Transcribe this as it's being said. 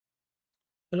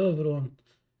Hello everyone.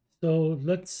 So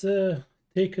let's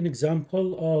take an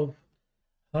example of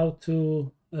how to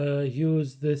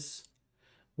use this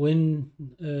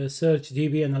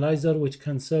WinSearchDBAnalyzer, which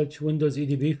can search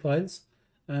Windows.edb files.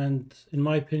 And in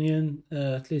my opinion,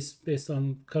 at least based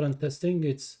on current testing,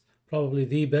 it's probably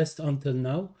the best until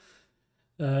now.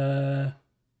 So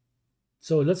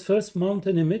let's first mount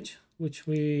an image, which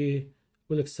we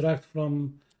will extract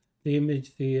from the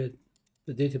image, the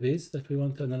database that we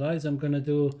want to analyze. I'm going to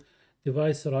do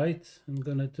device write. I'm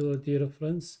going to do a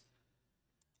dereference.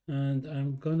 And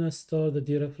I'm going to store the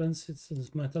dereference. It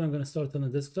doesn't matter. I'm going to start on the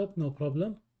desktop, no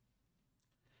problem.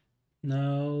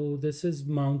 Now this is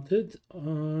mounted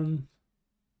on,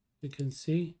 you can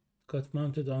see, got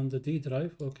mounted on the D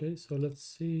drive. Okay, so let's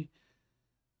see.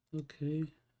 Okay,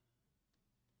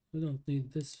 we don't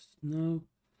need this now.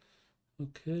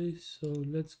 Okay, so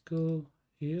let's go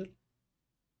here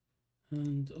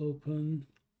and open.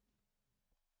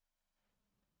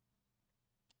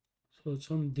 So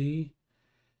it's on the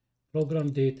program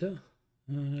data.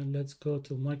 Let's go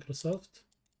to Microsoft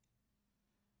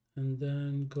and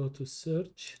then go to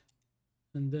search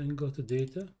and then go to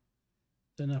data,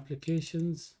 then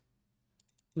applications,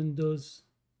 Windows,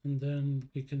 and then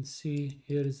we can see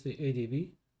here is the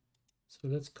ADB. So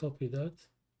let's copy that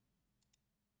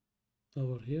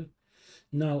over here.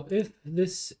 Now, if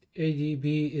this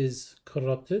ADB is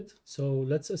corrupted, so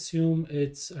let's assume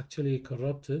it's actually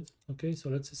corrupted. Okay, so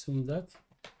let's assume that,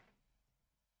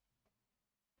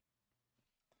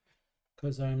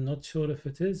 because I'm not sure if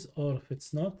it is or if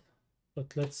it's not,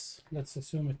 but let's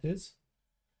assume it is.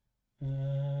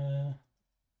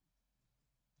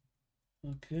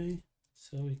 Okay,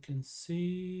 so we can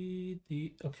see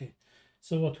the, okay,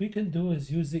 so what we can do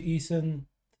is use the esentutl,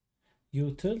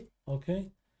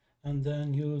 okay, and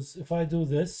then use, if I do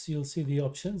this, you'll see the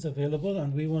options available,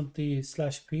 and we want the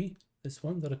 /p, this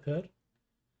one, the repair,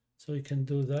 so we can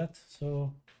do that.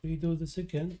 So if we do this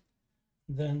again,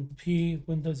 then p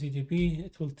Windows.edb,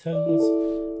 it will tell us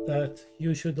that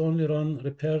you should only run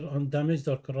repair on damaged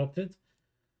or corrupted.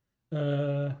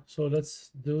 So let's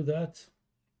do that.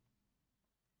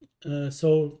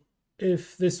 So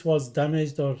if this was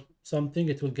damaged or something,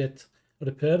 it will get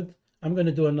repaired. I'm going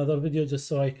to do another video just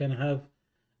so I can have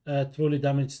a truly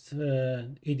damaged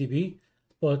EDB,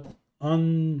 but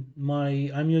on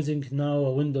my, I'm using now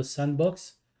a Windows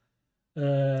sandbox,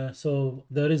 so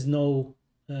there is no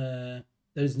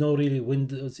really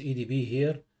Windows EDB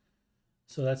here,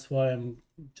 so that's why I'm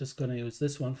just going to use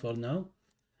this one for now.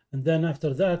 And then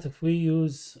after that, if we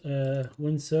use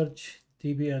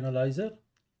WinSearchDBAnalyzer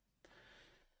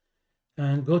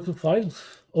and go to File,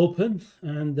 Open,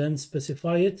 and then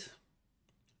specify it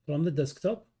from the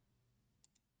desktop.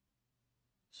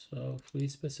 So if we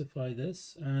specify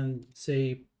this and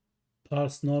say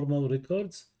parse normal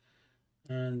records,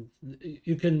 and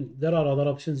you can, there are other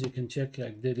options you can check,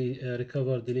 like delete,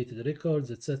 recover deleted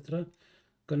records, etc.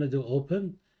 Gonna do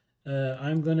open.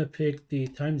 I'm gonna pick the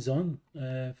time zone.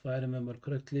 If I remember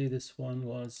correctly, this one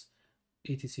was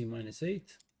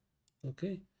etc-8.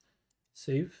 Okay,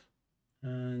 save.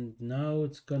 And now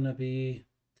it's gonna be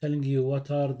telling you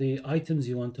what are the items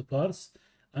you want to parse.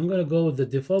 I'm gonna go with the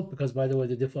default because, by the way,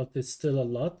 the default is still a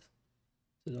lot.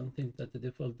 So don't think that the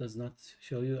default does not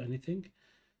show you anything.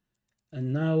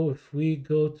 And now if we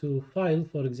go to file,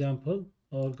 for example,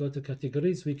 or go to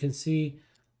categories, we can see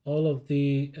all of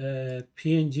the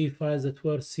PNG files that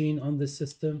were seen on the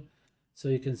system. So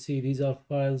you can see these are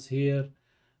files here.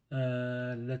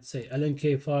 Let's say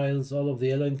LNK files, all of the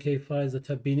LNK files that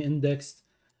have been indexed,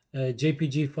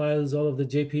 JPG files, all of the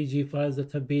JPG files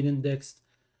that have been indexed.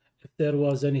 If there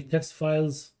was any text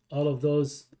files, all of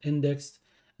those indexed.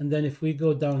 And then if we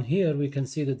go down here, we can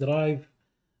see the drive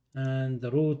and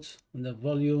the root and the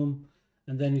volume.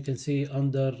 And then you can see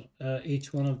under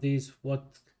each one of these,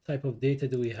 what type of data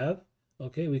do we have?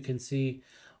 Okay, we can see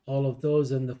all of those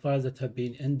and the files that have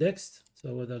been indexed.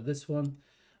 So whether this one,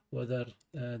 whether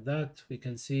that, we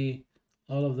can see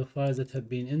all of the files that have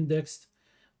been indexed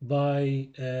by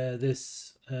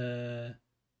this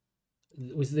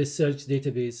with this search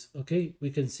database. Okay, we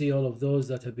can see all of those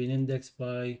that have been indexed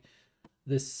by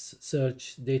this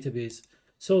search database.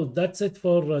 So that's it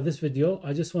for this video.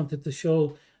 I just wanted to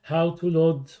show how to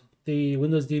load the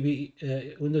Windows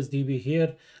DB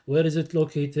here, where is it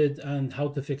located, and how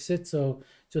to fix it. So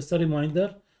just a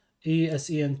reminder,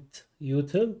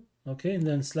 esentutl, okay, and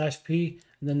then /p,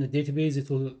 and then the database, it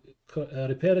will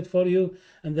repair it for you,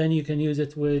 and then you can use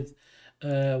it with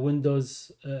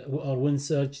Windows or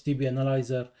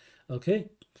WinSearchDBAnalyzer. Okay,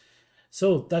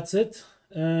 so that's it,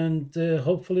 and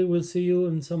hopefully we'll see you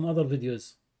in some other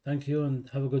videos. Thank you and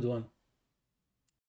have a good one.